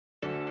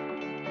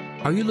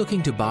Are you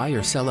looking to buy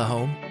or sell a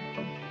home?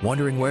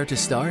 Wondering where to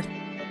start?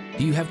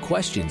 Do you have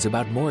questions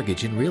about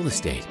mortgage and real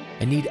estate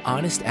and need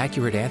honest,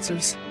 accurate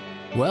answers?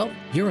 Well,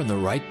 you're in the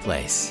right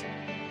place.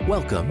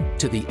 Welcome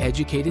to The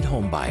Educated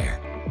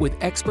Homebuyer with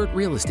expert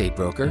real estate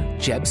broker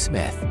Jeb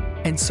Smith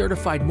and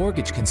certified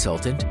mortgage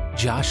consultant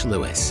Josh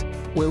Lewis,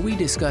 where we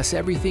discuss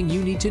everything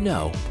you need to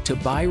know to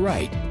buy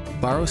right,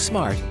 borrow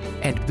smart,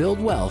 and build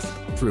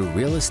wealth through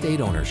real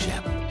estate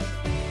ownership.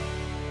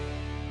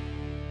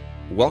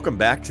 Welcome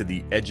back to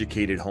The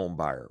Educated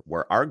Homebuyer,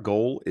 where our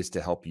goal is to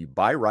help you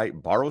buy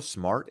right, borrow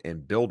smart,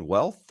 and build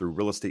wealth through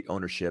real estate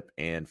ownership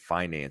and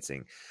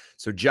financing.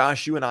 So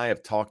Josh, you and I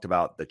have talked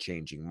about the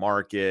changing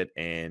market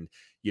and,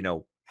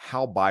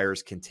 how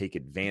buyers can take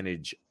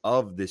advantage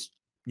of this,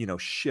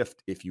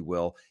 shift, if you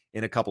will,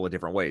 in a couple of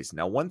different ways.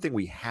 Now, one thing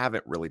we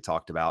haven't really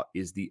talked about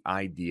is the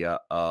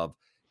idea of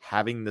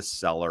having the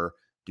seller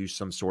do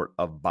some sort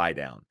of buy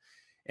down.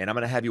 And I'm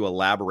going to have you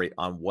elaborate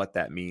on what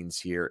that means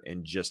here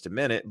in just a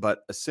minute.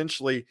 But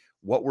essentially,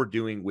 what we're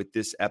doing with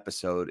this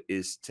episode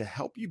is to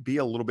help you be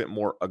a little bit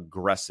more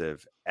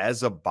aggressive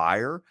as a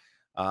buyer,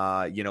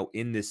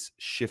 in this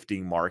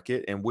shifting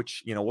market, and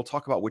which, we'll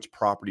talk about which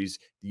properties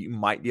you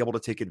might be able to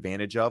take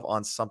advantage of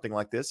on something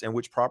like this and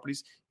which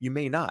properties you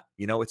may not.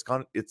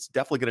 It's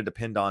definitely going to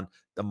depend on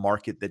the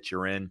market that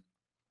you're in,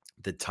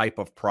 the type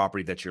of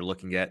property that you're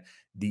looking at,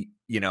 the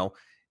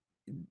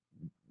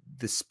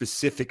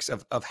specifics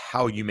of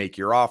how you make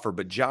your offer.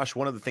 But Josh,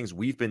 one of the things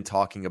we've been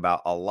talking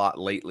about a lot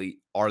lately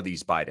are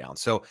these buy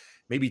downs. So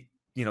maybe,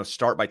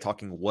 start by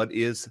talking what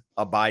is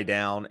a buy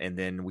down, and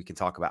then we can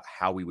talk about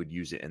how we would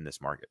use it in this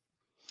market.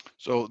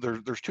 So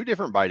there's two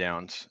different buy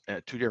downs,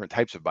 two different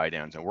types of buy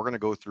downs, and we're going to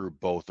go through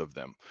both of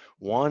them.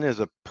 One is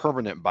a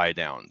permanent buy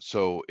down.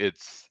 So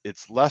it's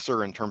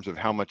lesser in terms of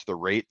how much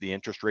the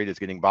interest rate is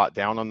getting bought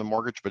down on the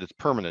mortgage, but it's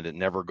permanent. It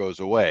never goes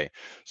away.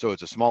 So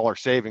it's a smaller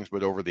savings,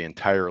 but over the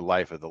entire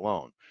life of the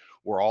loan.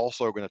 We're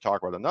also going to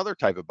talk about another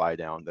type of buy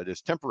down that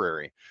is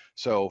temporary.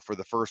 So for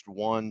the first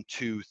 1,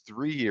 2,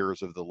 3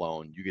 years of the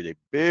loan, you get a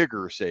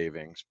bigger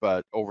savings,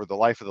 but over the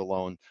life of the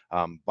loan,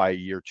 by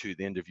year 2,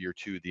 the end of year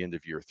 2, the end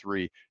of year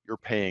 3, you're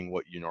paying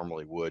what you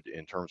normally would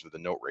in terms of the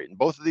note rate. And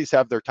both of these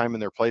have their time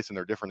and their place and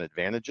their different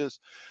advantages.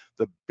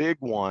 The big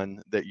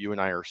one that you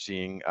and I are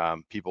seeing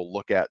people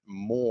look at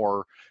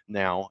more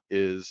now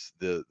is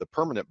the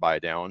permanent buy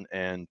down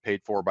and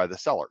paid for by the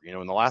seller.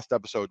 In the last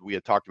episode, we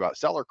had talked about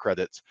seller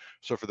credits.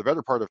 So for the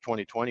better part of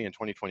 2020 and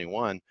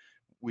 2021,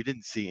 we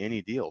didn't see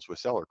any deals with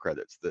seller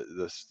credits.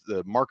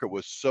 The market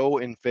was so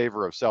in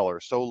favor of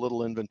sellers, so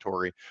little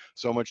inventory,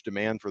 so much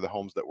demand for the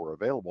homes that were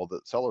available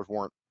that sellers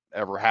weren't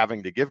ever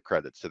having to give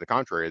credits. To the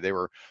contrary, they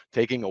were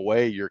taking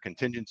away your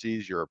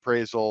contingencies, your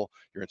appraisal,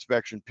 your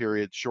inspection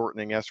periods,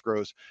 shortening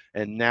escrows.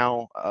 And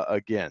now,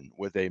 again,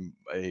 with a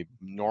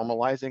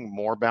normalizing,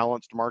 more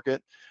balanced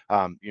market,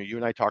 you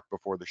and I talked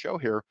before the show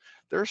here,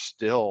 there's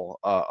still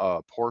a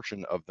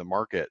portion of the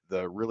market,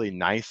 the really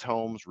nice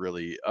homes,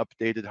 really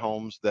updated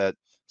homes that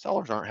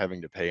sellers aren't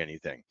having to pay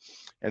anything.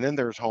 And then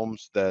there's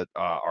homes that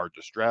are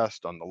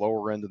distressed on the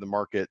lower end of the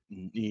market,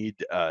 need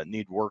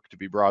work to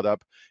be brought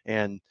up,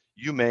 and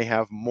you may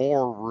have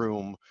more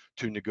room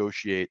to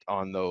negotiate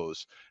on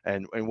those.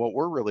 And what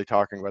we're really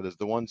talking about is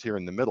the ones here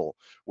in the middle,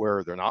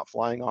 where they're not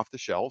flying off the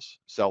shelves.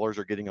 Sellers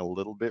are getting a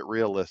little bit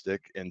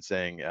realistic and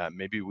saying,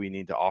 maybe we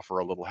need to offer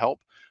a little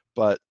help,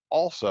 but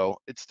also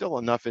it's still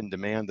enough in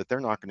demand that they're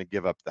not going to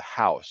give up the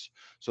house.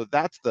 So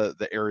that's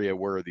the area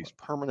where these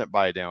permanent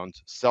buy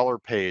downs, seller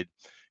paid,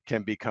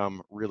 can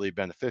become really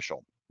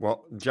beneficial.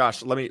 Well,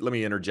 Josh, let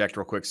me interject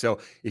real quick. So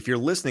if you're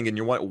listening and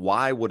you're wondering,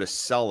 why would a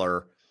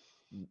seller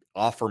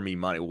offer me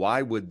money?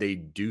 Why would they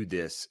do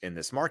this in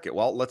this market?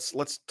 Well,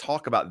 let's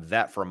talk about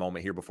that for a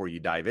moment here before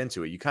you dive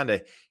into it. You kind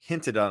of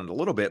hinted on it a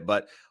little bit,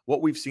 but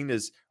what we've seen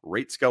is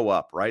rates go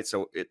up, right?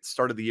 So at the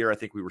start of the year, I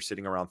think we were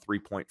sitting around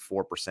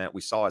 3.4%.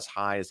 We saw as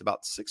high as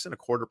about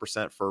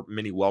 6.25% for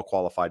many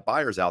well-qualified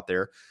buyers out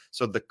there.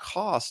 So the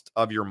cost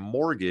of your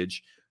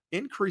mortgage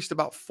increased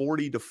about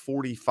 40 to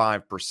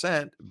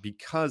 45%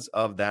 because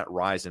of that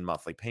rise in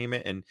monthly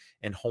payment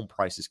and home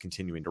prices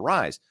continuing to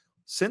rise.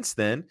 Since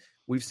then,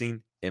 we've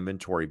seen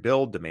inventory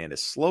build, demand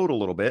has slowed a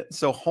little bit.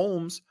 So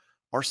homes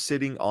are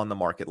sitting on the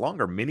market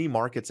longer. Many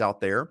markets out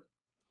there,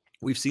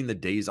 we've seen the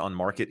days on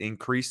market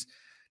increase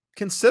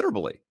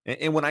considerably.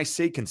 And when I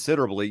say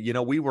considerably,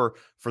 we were,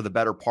 for the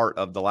better part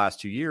of the last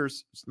 2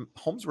 years,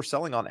 homes were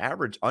selling on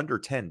average under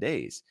 10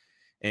 days.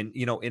 And,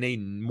 in a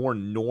more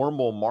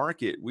normal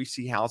market, we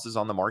see houses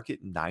on the market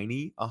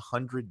 90,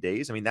 100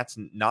 days. I mean, that's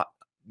not,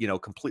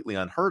 completely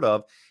unheard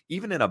of,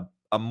 even in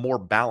a more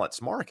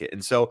balanced market.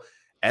 And so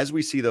as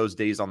we see those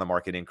days on the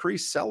market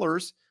increase,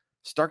 sellers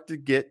start to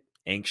get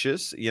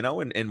anxious,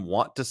 and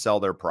want to sell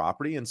their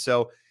property. And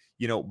so,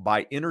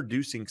 by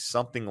introducing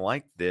something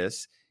like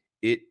this,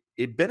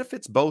 it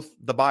benefits both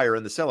the buyer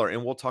and the seller.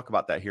 And we'll talk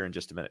about that here in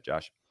just a minute,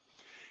 Josh.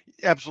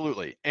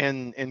 Absolutely.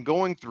 And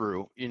going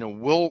through,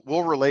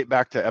 we'll relate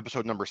back to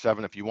episode number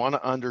 7. If you want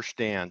to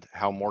understand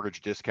how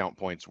mortgage discount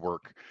points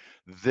work,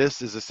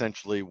 this is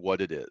essentially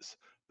what it is.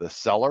 The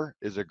seller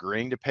is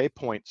agreeing to pay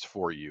points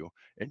for you,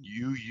 and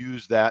you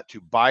use that to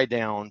buy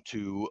down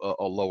to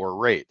a lower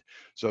rate.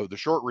 So the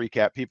short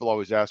recap, people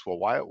always ask, well,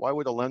 why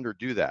would a lender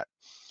do that?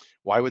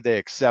 Why would they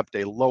accept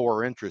a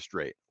lower interest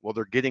rate? Well,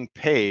 they're getting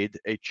paid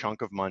a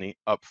chunk of money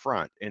up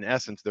front. In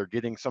essence, they're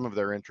getting some of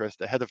their interest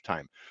ahead of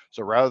time.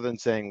 So rather than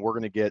saying we're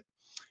going to get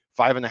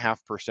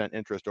 5.5%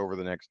 interest over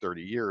the next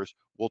 30 years,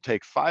 we'll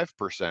take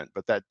 5%,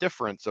 but that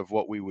difference of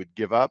what we would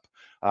give up,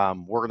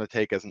 we're going to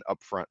take as an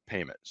upfront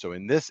payment. So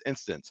in this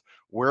instance,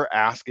 we're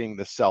asking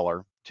the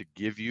seller to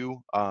give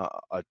you a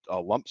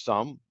lump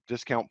sum,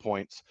 discount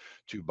points,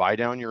 to buy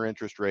down your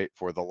interest rate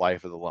for the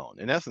life of the loan.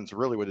 In essence,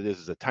 really what it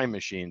is a time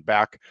machine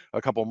back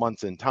a couple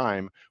months in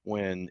time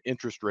when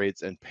interest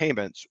rates and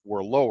payments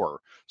were lower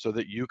so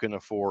that you can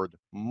afford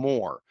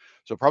more.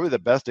 So probably the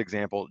best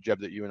example, Jeb,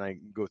 that you and I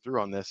go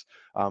through on this,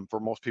 for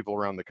most people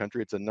around the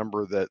country, it's a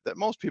number that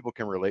most people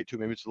can relate to.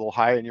 Maybe it's a little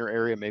high in your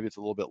area, maybe it's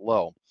a little bit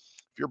low.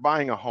 If you're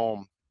buying a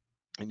home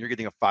and you're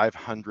getting a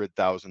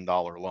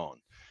 $500,000 loan,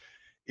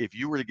 if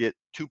you were to get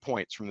 2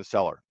 points from the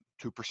seller,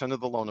 2% of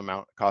the loan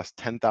amount costs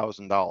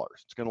 $10,000.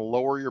 It's going to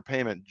lower your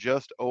payment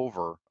just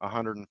over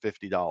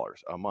 $150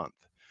 a month.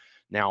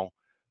 Now,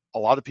 a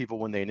lot of people,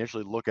 when they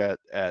initially look at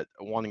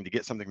wanting to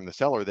get something from the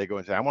seller, they go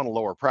and say, I want a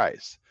lower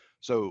price.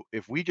 So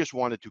if we just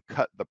wanted to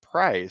cut the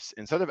price,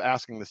 instead of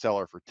asking the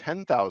seller for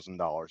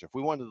 $10,000, if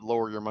we wanted to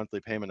lower your monthly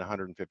payment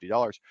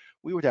 $150,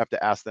 we would have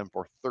to ask them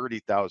for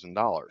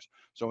 $30,000.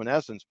 So in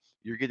essence,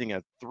 you're getting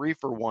a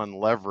 3-for-1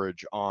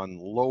 leverage on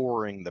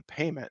lowering the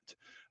payment.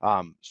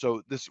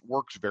 So this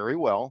works very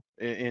well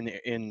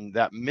in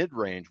that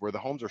mid-range where the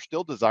homes are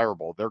still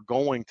desirable. They're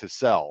going to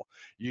sell.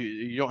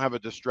 You don't have a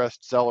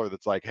distressed seller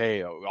that's like,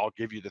 hey, I'll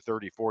give you the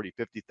 $30, $40,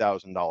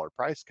 $50,000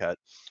 price cut.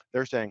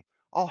 They're saying,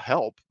 I'll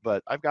help,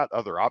 but I've got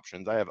other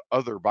options. I have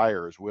other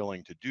buyers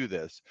willing to do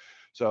this.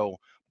 So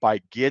by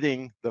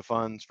getting the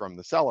funds from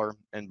the seller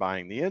and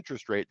buying the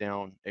interest rate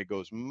down, it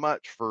goes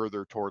much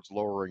further towards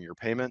lowering your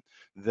payment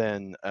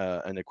than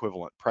an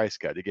equivalent price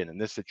cut. Again, in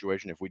this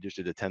situation, if we just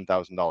did a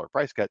 $10,000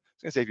 price cut,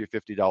 it's going to save you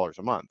 $50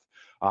 a month.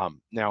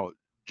 Now,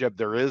 Jeb,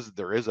 there is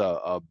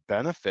a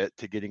benefit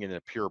to getting in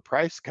a pure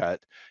price cut,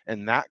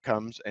 and that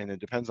comes, and it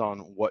depends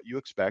on what you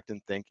expect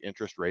and think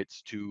interest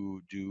rates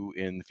to do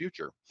in the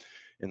future.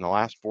 In the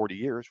last 40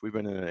 years, we've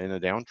been in a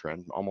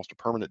downtrend, almost a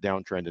permanent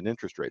downtrend in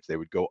interest rates. They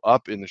would go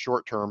up in the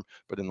short term,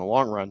 but in the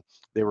long run,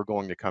 they were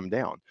going to come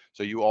down.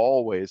 So you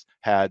always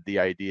had the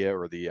idea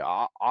or the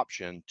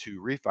option to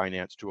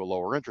refinance to a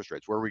lower interest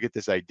rates. Where we get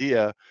this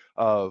idea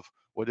of,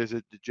 what is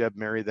it, Jeb,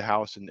 marry the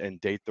house and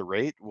date the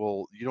rate?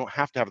 Well, you don't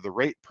have to have the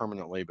rate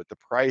permanently, but the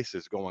price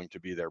is going to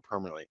be there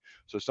permanently.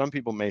 So some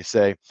people may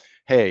say,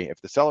 hey,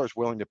 if the seller is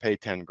willing to pay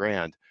 10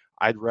 grand,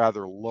 I'd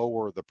rather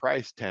lower the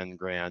price 10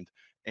 grand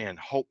and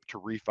hope to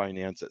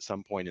refinance at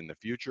some point in the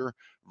future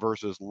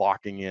versus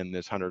locking in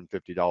this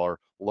 $150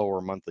 lower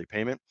monthly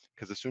payment.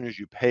 Because as soon as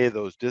you pay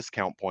those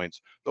discount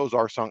points, those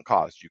are sunk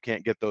costs. You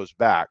can't get those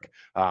back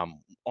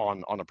on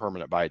a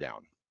permanent buy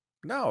down.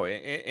 No,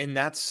 and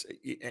that's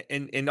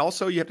and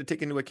also you have to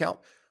take into account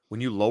when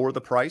you lower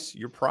the price,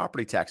 your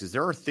property taxes.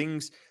 There are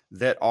things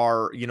that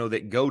are,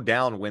 that go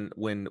down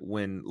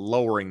when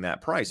lowering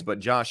that price. But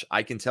Josh,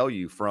 I can tell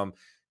you from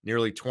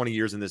nearly 20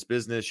 years in this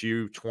business,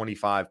 you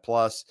 25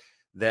 plus,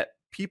 that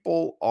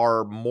people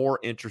are more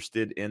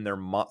interested in their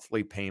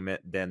monthly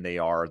payment than they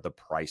are the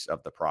price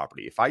of the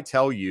property. If I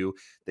tell you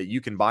that you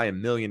can buy $1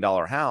 million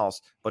house,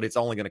 but it's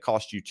only going to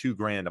cost you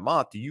 $2,000 a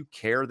month, do you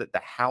care that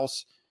the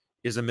house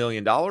is $1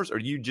 million, or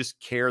do you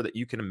just care that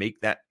you can make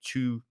that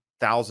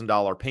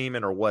 $2,000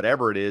 payment or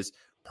whatever it is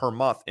per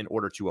month in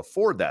order to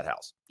afford that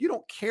house? You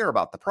don't care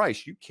about the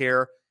price. You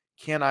care,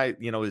 can I,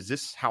 is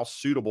this house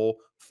suitable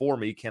for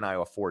me? Can I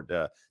afford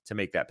to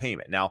make that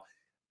payment? Now,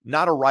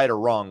 not a right or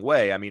wrong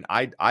way. I mean,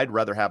 I'd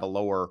rather have a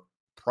lower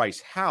price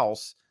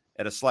house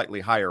at a slightly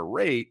higher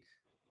rate,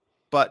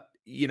 but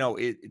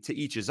to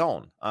each his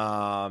own.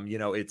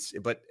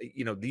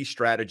 These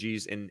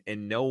strategies and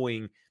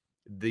knowing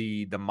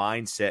the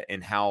mindset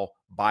and how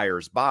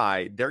buyers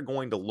buy, they're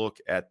going to look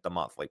at the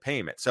monthly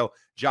payment. So,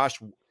 Josh,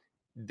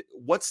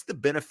 what's the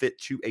benefit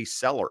to a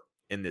seller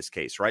in this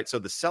case, right? So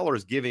the seller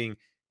is giving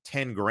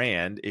 10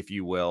 grand, if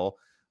you will,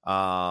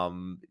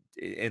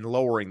 in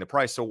lowering the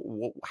price.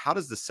 So how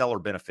does the seller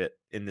benefit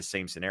in the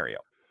same scenario?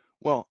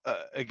 Well,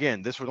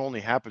 again, this would only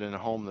happen in a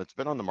home that's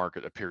been on the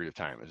market a period of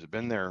time. Has it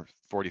been there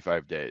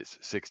 45 days,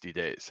 60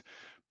 days?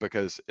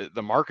 Because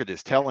the market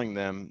is telling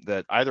them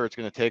that either it's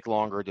going to take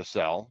longer to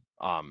sell,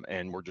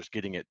 and we're just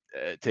getting it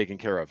taken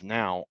care of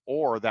now,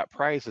 or that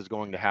price is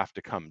going to have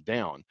to come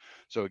down.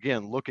 So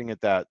again, looking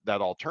at that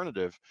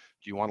alternative,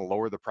 do you want to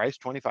lower the price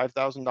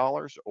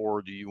 $25,000,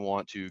 or do you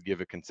want to give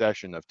a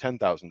concession of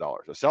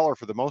 $10,000? A seller,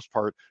 for the most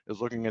part,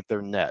 is looking at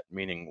their net,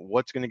 meaning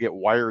what's going to get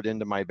wired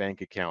into my bank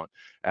account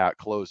at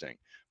closing.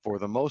 for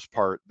the most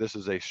part, this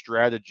is a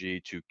strategy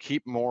to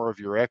keep more of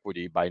your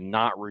equity by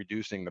not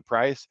reducing the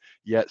price,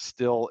 yet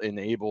still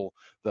enable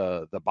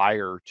the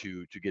buyer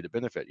to get a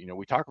benefit.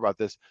 We talk about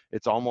this.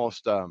 It's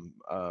almost a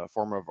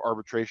form of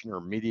arbitration or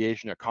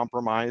mediation, a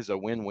compromise, a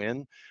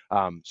win-win.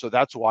 So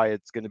that's why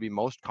it's going to be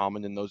most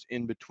common in those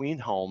in-between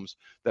homes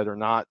that are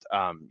not,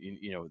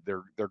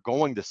 they're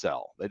going to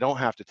sell. They don't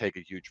have to take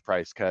a huge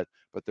price cut,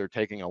 but they're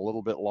taking a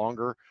little bit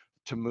longer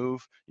to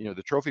move.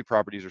 The trophy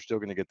properties are still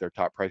going to get their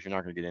top price. You're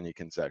not going to get any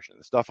concession.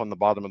 The stuff on the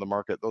bottom of the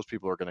market, those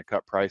people are going to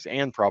cut price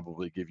and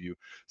probably give you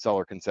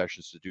seller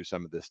concessions to do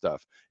some of this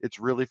stuff. It's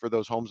really for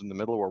those homes in the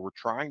middle where we're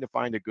trying to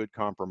find a good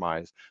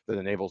compromise that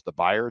enables the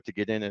buyer to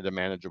get in at a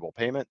manageable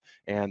payment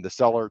and the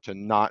seller to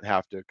not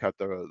have to cut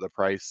the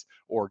price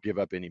or give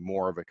up any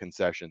more of a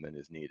concession than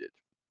is needed.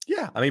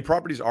 Yeah. I mean,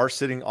 properties are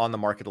sitting on the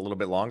market a little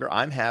bit longer.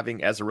 I'm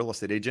having, as a real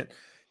estate agent,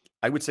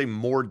 I would say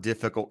more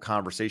difficult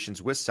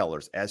conversations with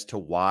sellers as to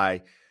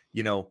why,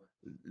 you know,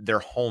 their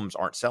homes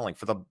aren't selling.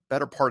 For the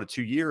better part of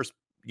 2 years,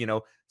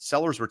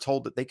 sellers were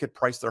told that they could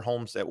price their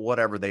homes at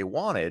whatever they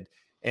wanted.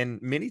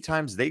 And many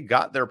times they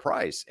got their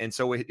price. And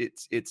so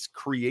it's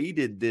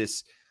created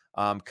this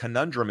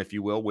conundrum, if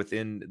you will,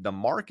 within the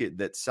market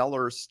that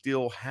sellers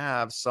still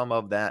have some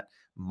of that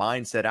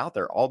mindset out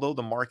there, although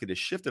the market has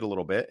shifted a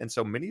little bit. And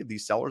so many of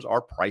these sellers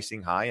are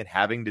pricing high and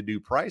having to do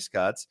price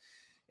cuts.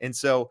 And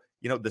so,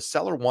 the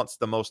seller wants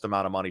the most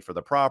amount of money for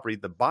the property.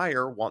 The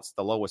buyer wants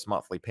the lowest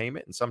monthly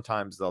payment and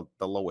sometimes the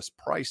lowest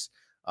price,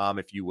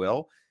 if you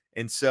will.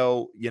 And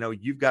so,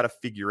 you've got to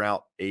figure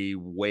out a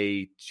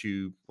way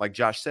to, like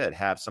Josh said,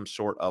 have some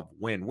sort of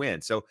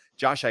win-win. So,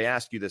 Josh, I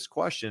ask you this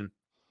question.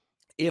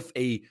 If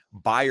a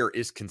buyer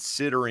is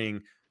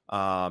considering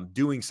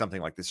doing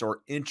something like this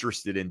or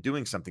interested in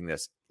doing something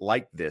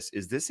like this,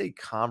 is this a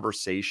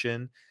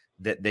conversation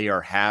that they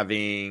are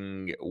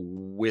having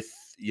with,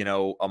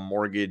 a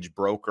mortgage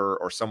broker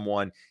or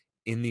someone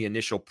in the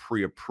initial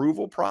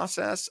pre-approval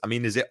process? I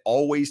mean, is it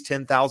always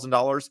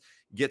 $10,000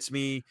 gets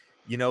me,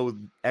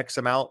 X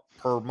amount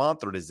per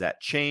month, or does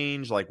that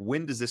change? Like,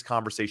 when does this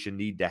conversation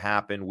need to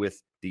happen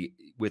with the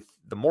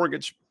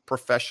mortgage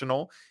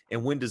professional,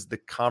 and when does the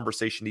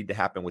conversation need to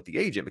happen with the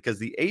agent? Because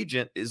the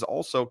agent is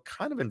also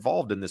kind of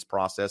involved in this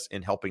process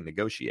in helping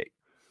negotiate.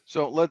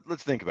 So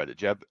let's think about it,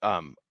 Jeb.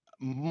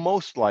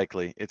 Most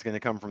likely it's going to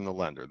come from the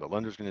lender. The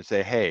lender's going to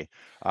say, hey,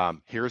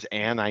 here's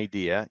an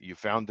idea. You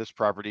found this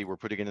property. We're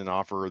putting in an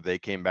offer. They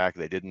came back.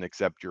 They didn't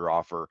accept your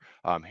offer.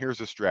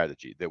 Here's a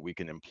strategy that we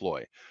can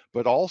employ.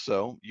 But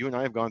also, you and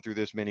I have gone through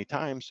this many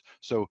times.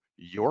 So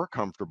you're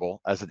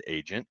comfortable as an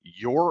agent.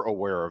 You're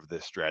aware of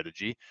this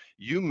strategy.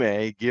 You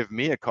may give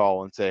me a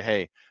call and say,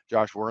 hey,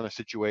 Josh, we're in a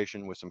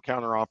situation with some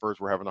counter offers.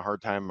 We're having a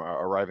hard time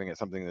arriving at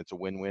something that's a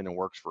win-win and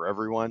works for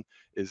everyone.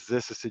 Is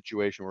this a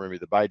situation where maybe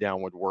the buy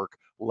down would work?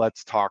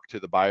 Let's talk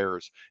to the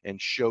buyers and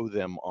show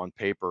them on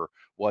paper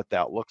what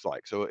that looks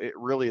like. So it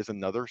really is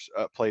another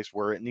place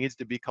where it needs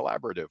to be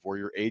collaborative, where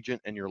your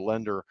agent and your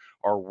lender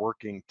are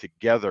working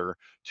together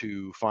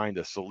to find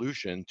a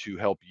solution to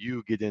help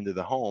you get into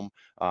the home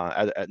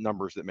at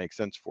numbers that make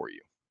sense for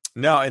you.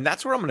 No, and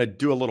that's where I'm going to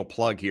do a little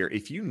plug here.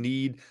 If you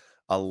need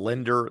a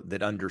lender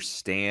that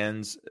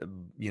understands,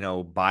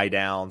 buy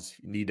downs,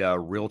 you need a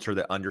realtor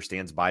that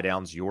understands buy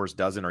downs, yours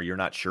doesn't, or you're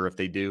not sure if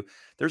they do,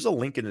 there's a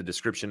link in the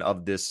description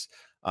of this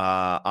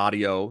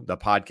audio, the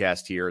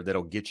podcast here,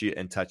 that'll get you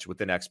in touch with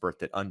an expert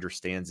that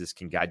understands this,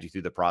 can guide you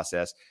through the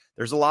process.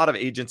 There's a lot of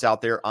agents out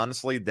there,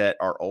 honestly, that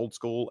are old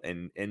school.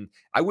 And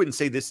I wouldn't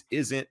say this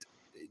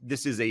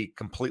is a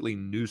completely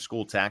new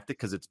school tactic,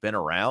 because it's been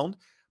around,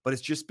 but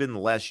it's just been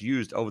less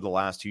used over the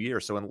last 2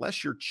 years. So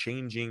unless you're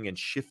changing and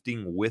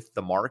shifting with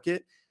the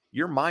market,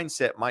 your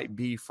mindset might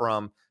be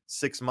from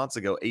 6 months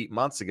ago, 8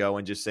 months ago,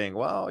 and just saying,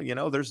 well,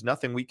 there's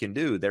nothing we can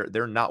do.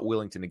 They're not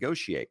willing to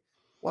negotiate.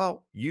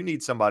 Well, you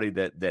need somebody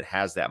that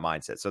has that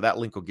mindset. So that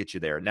link will get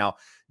you there. Now,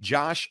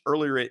 Josh,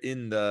 earlier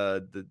in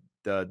the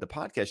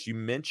podcast, you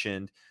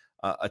mentioned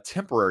a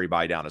temporary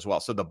buy down as well.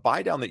 So the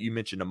buy down that you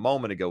mentioned a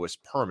moment ago is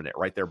permanent,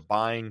 right? They're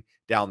buying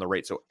down the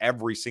rate. So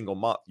every single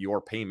month,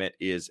 your payment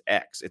is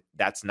X.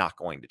 That's not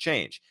going to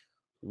change.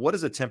 What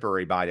is a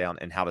temporary buy down,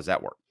 and how does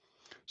that work?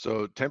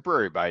 So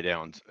temporary buy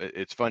downs,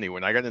 it's funny.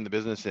 When I got in the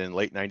business in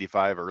late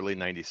 95, early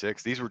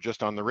 96, these were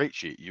just on the rate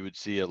sheet. You would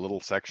see a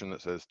little section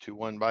that says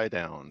 2-1 buy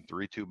down,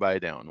 3-2 buy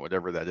down,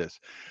 whatever that is.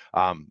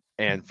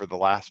 And for the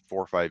last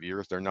 4 or 5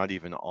 years, they're not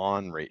even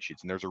on rate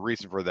sheets. And there's a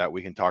reason for that.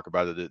 We can talk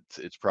about it.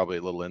 It's probably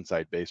a little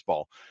inside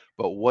baseball.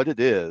 But what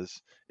it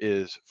is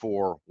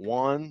for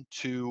 1,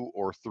 2,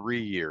 or 3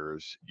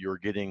 years, you're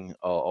getting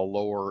a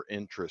lower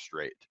interest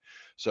rate.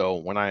 So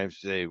when I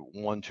say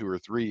 1, 2, or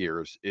 3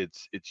 years,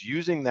 it's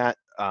using that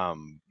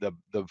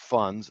the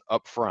funds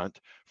up front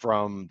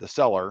from the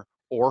seller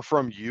or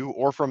from you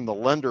or from the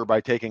lender by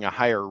taking a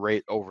higher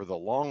rate over the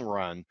long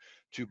run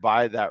to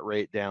buy that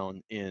rate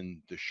down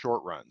in the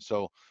short run.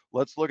 So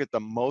let's look at the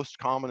most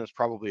common is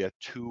probably a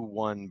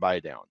 2-1 buy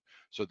down.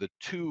 So the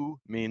 2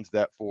 means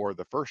that for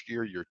the first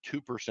year, you're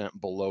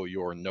 2% below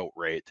your note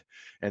rate.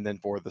 And then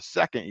for the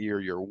second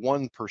year, you're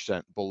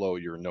 1% below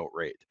your note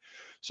rate.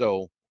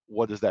 So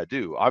what does that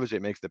do? Obviously,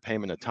 it makes the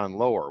payment a ton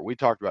lower. We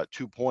talked about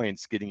 2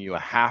 points getting you a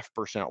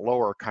 0.5%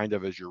 lower, kind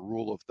of as your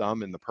rule of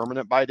thumb in the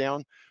permanent buy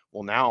down.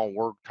 Well, now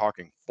we're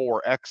talking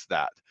 4x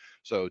that.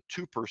 So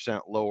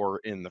 2% lower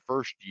in the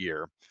first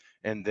year,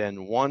 and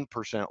then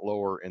 1%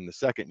 lower in the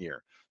second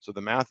year. So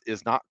the math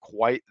is not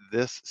quite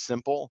this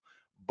simple,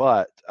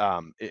 but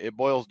it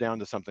boils down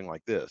to something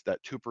like this: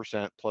 that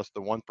 2% plus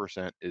the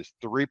 1% is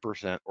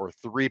 3%, or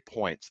 3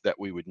 points that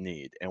we would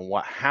need. And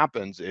what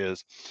happens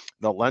is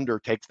the lender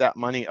takes that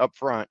money up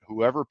front,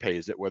 whoever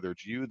pays it, whether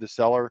it's you, the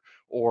seller,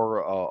 or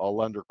a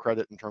lender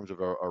credit in terms of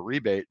a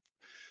rebate.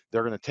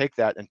 They're going to take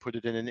that and put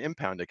it in an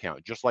impound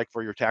account, just like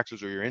for your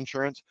taxes or your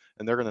insurance,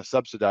 and they're going to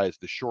subsidize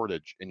the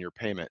shortage in your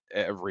payment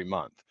every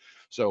month.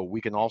 So we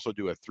can also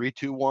do a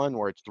 3-2-1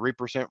 where it's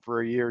 3%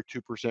 for a year,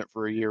 2%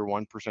 for a year,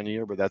 1% a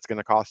year, but that's going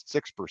to cost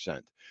 6%.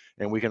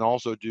 And we can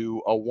also do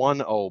a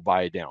 1-0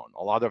 buy down.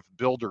 A lot of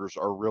builders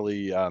are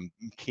really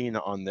keen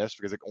on this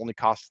because it only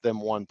costs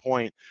them 1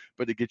 point,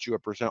 but it gets you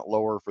 1%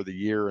 lower for the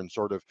year and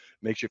sort of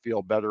makes you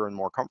feel better and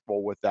more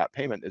comfortable with that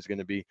payment is going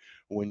to be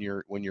when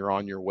you're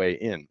on your way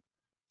in.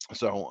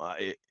 So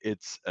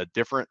it's a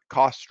different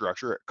cost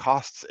structure. It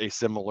costs a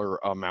similar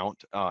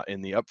amount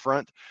in the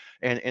upfront.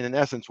 And in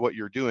essence, what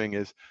you're doing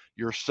is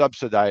you're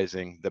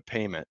subsidizing the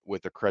payment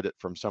with a credit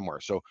from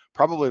somewhere. So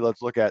probably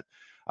let's look at,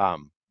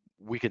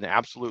 we can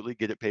absolutely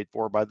get it paid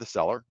for by the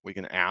seller. We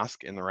can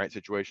ask in the right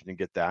situation and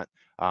get that.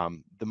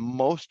 The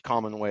most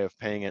common way of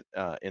paying it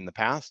in the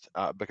past,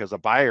 because a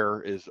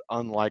buyer is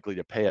unlikely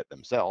to pay it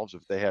themselves.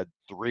 If they had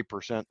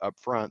 3%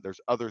 upfront,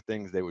 there's other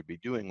things they would be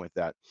doing with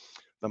that.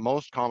 The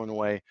most common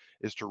way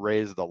is to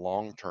raise the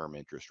long-term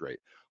interest rate.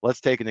 Let's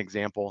take an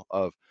example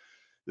of,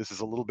 this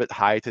is a little bit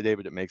high today,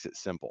 but it makes it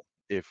simple.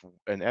 If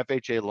an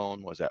FHA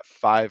loan was at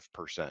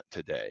 5%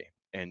 today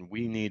and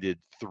we needed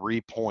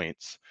 3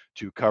 points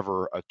to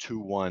cover a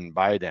 2-1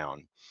 buy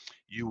down,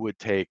 you would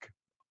take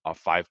a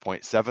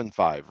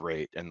 5.75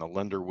 rate and the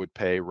lender would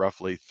pay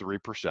roughly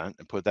 3%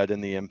 and put that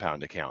in the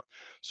impound account.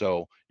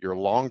 So your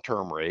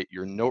long-term rate,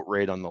 your note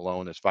rate on the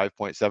loan is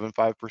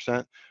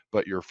 5.75%,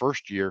 but your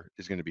first year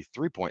is going to be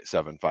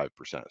 3.75%.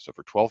 So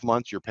for 12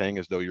 months, you're paying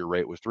as though your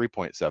rate was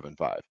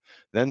 3.75.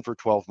 Then for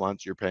 12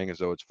 months, you're paying as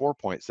though it's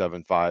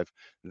 4.75.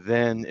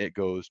 Then it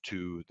goes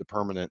to the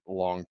permanent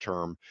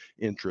long-term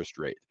interest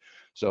rate.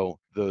 So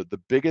the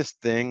biggest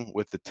thing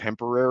with the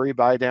temporary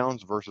buy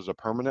downs versus a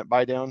permanent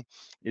buy down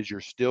is you're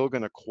still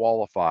going to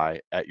qualify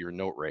at your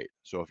note rate.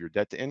 So if your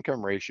debt to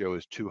income ratio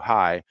is too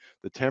high,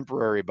 the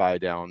temporary buy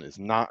down is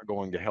not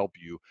going to help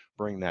you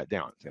bring that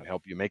down. It's going to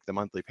help you make the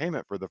monthly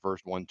payment for the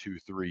first 1, 2,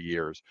 3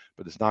 years,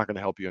 but it's not going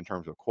to help you in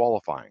terms of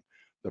qualifying.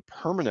 The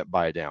permanent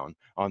buy down,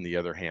 on the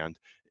other hand,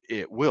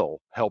 it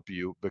will help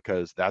you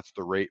because that's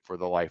the rate for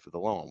the life of the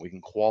loan. We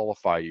can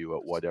qualify you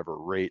at whatever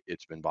rate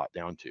it's been bought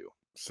down to.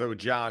 So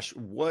Josh,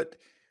 what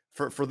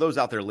for those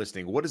out there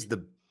listening, what is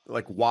the,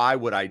 like, why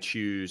would I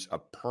choose a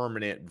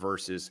permanent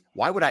versus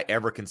why would I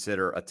ever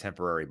consider a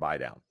temporary buy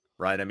down?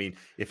 Right. I mean,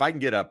 if I can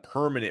get a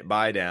permanent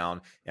buy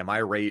down and my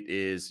rate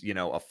is,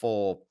 a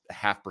full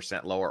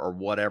 0.5% lower or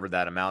whatever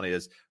that amount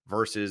is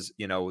versus,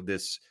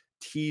 this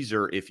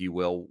teaser, if you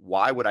will,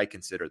 why would I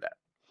consider that?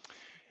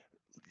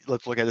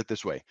 Let's look at it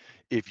this way.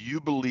 If you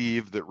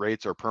believe that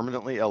rates are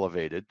permanently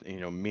elevated,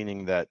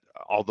 meaning that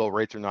although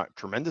rates are not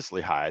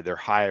tremendously high, they're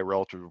high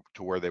relative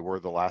to where they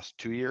were the last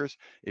 2 years.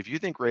 If you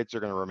think rates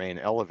are going to remain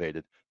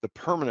elevated, the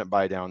permanent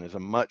buy down is a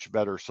much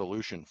better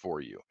solution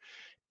for you.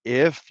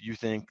 If you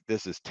think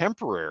this is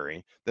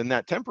temporary, then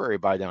that temporary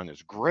buy down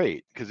is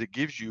great because it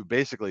gives you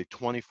basically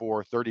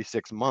 24,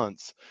 36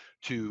 months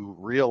to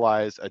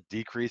realize a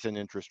decrease in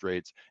interest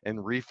rates and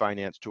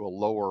refinance to a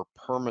lower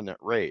permanent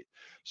rate.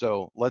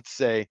 So let's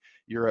say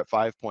you're at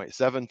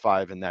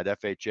 5.75 in that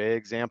FHA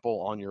example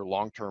on your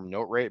long-term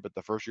note rate, but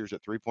the first year's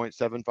at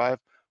 3.75.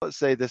 Let's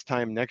say this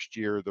time next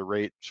year, the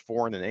rate's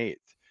 4 1/8.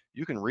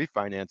 You can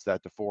refinance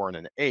that to 4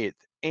 1/8.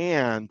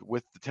 And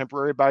with the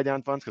temporary buy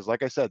down funds, because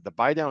like I said, the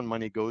buy down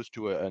money goes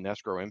to an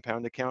escrow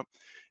impound account.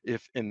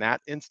 If in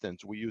that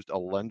instance we used a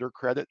lender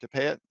credit to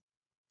pay it,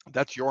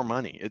 that's your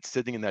money. It's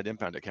sitting in that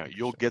impound account.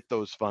 You'll get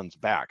those funds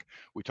back.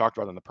 We talked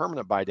about on the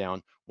permanent buy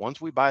down,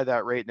 once we buy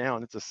that rate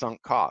down, it's a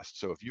sunk cost.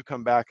 So if you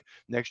come back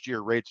next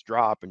year, rates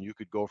drop and you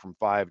could go from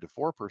 5 to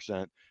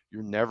 4%,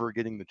 you're never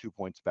getting the 2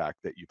 points back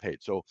that you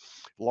paid. So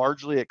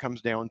largely it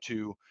comes down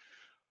to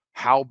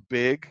how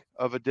big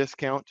of a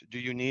discount do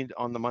you need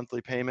on the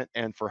monthly payment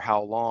and for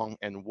how long,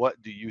 and what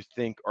do you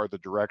think are the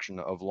direction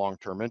of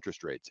long-term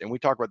interest rates? And we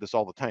talk about this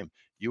all the time.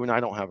 You and I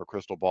don't have a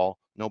crystal ball.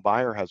 No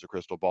buyer has a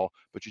crystal ball,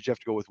 but you just have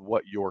to go with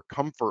what your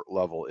comfort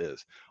level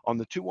is. On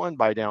the 2-1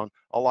 buy down,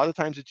 a lot of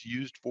times it's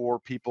used for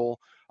people,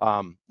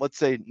 let's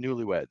say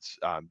newlyweds,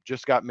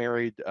 just got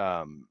married,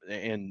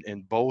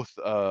 and both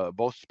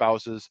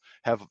spouses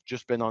have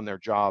just been on their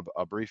job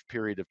a brief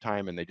period of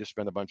time and they just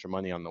spent a bunch of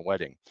money on the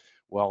wedding.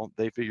 Well,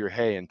 they figure,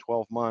 hey, in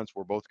 12 months,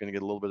 we're both going to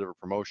get a little bit of a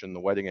promotion. The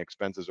wedding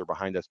expenses are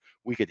behind us.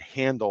 We could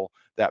handle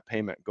that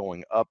payment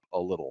going up a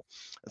little.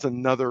 That's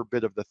another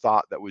bit of the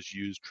thought that was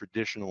used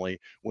traditionally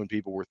when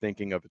people were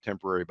thinking of a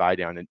temporary buy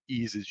down, and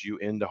eases you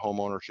into home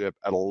ownership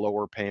at a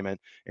lower payment.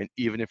 And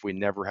even if we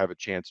never have a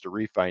chance to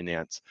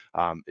refinance,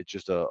 it's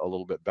just a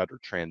little bit better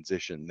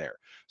transition there.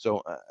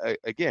 So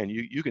again,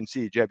 you can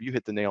see, Jeb, you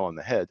hit the nail on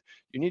the head.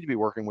 You need to be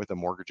working with a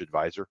mortgage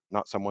advisor,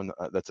 not someone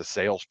that's a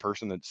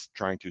salesperson that's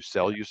trying to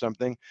sell you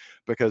something,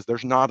 because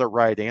there's not a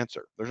right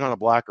answer. There's not a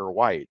black or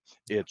white.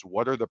 It's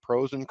what are the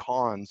pros and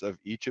cons of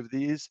each of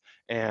these,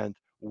 and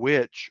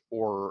which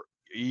or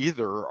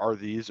either are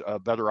these a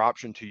better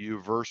option to you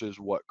versus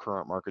what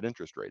current market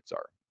interest rates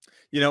are.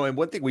 And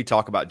one thing we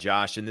talk about,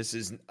 Josh, and this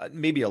is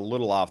maybe a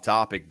little off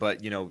topic,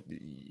 but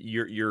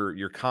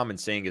your common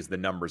saying is the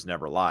numbers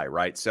never lie,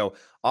 right? So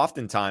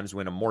oftentimes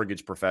when a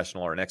mortgage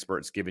professional or an expert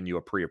is giving you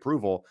a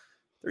pre-approval,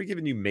 they're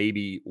giving you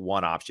maybe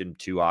one option,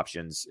 two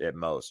options at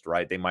most,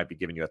 right? They might be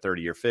giving you a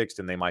 30-year fixed,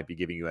 and they might be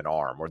giving you an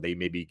ARM, or they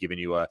may be giving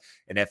you an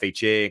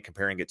FHA and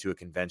comparing it to a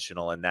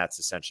conventional, and that's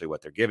essentially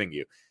what they're giving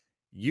you.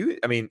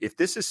 If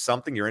this is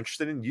something you're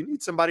interested in, you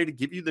need somebody to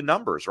give you the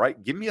numbers,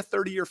 right? Give me a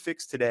 30-year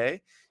fix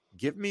today.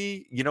 Give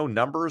me,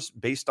 numbers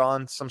based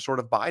on some sort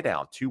of buy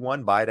down,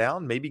 2-1 buy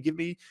down. Maybe give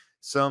me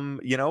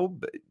some,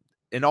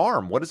 an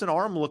ARM. What does an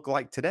ARM look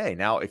like today?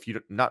 Now, if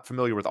you're not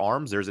familiar with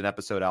ARMs, there's an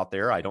episode out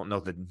there. I don't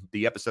know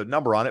the episode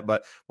number on it,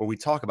 but where we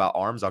talk about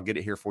ARMs, I'll get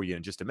it here for you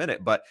in just a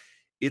minute. But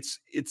it's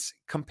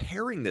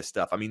comparing this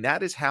stuff.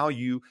 That is how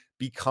you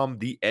become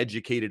the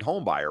educated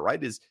home buyer,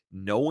 right? Is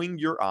knowing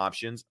your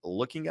options,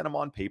 looking at them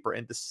on paper,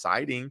 and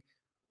deciding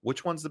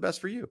which one's the best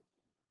for you.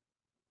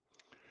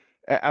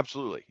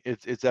 Absolutely.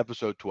 It's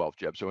episode 12,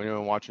 Jeb. So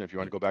anyone watching, if you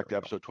want to go back to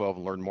episode 12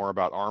 and learn more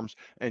about ARMs,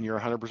 and you're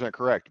 100%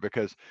 correct,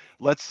 because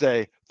let's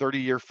say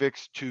 30-year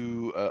fixed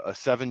to a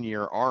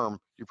 7-year ARM,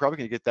 you're probably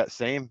going to get that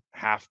same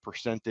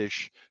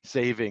 0.5%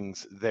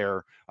 savings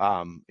there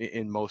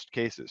in most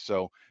cases.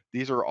 So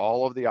these are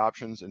all of the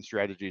options and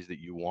strategies that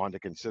you want to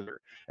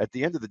consider. At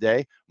the end of the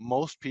day,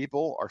 most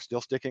people are still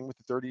sticking with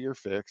the 30-year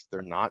fixed.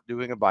 They're not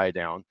doing a buy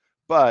down.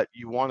 But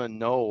you want to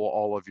know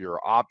all of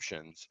your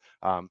options,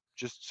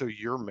 just so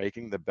you're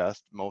making the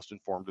best, most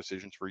informed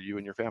decisions for you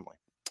and your family.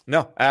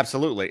 No,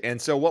 absolutely.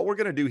 And so what we're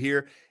going to do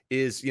here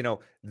is,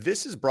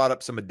 this has brought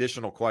up some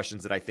additional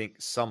questions that I think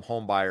some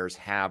home buyers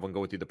have when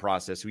going through the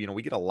process. We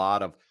get a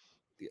lot of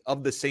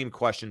the same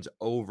questions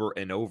over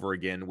and over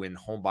again when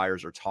home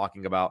buyers are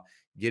talking about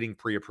getting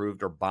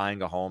pre-approved or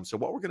buying a home. So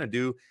what we're going to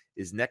do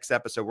is next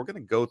episode, we're going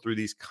to go through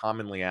these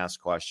commonly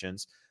asked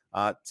questions,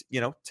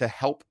 to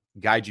help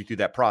guide you through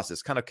that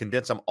process, kind of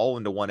condense them all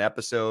into one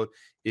episode,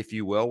 if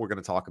you will. We're going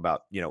to talk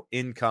about,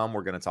 income.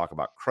 We're going to talk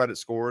about credit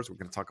scores. We're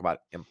going to talk about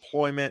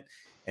employment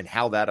and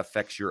how that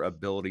affects your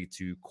ability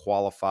to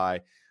qualify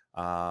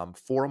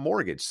for a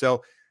mortgage.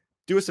 So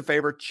do us a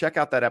favor, check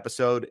out that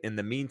episode. In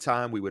the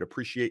meantime, we would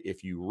appreciate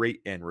if you rate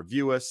and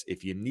review us.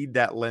 If you need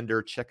that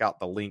lender, check out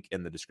the link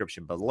in the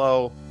description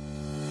below.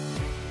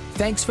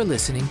 Thanks for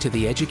listening to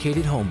The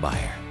Educated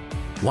Homebuyer.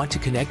 Want to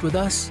connect with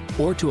us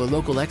or to a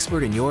local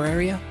expert in your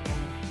area?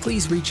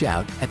 Please reach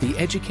out at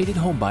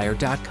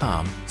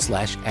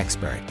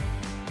theeducatedhomebuyer.com/expert.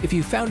 If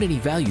you found any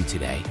value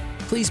today,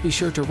 please be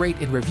sure to rate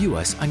and review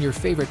us on your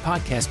favorite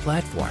podcast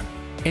platform.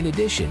 In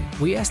addition,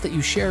 we ask that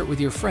you share it with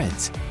your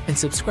friends and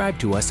subscribe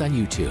to us on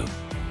YouTube.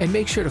 And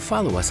make sure to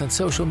follow us on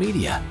social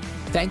media.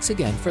 Thanks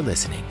again for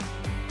listening.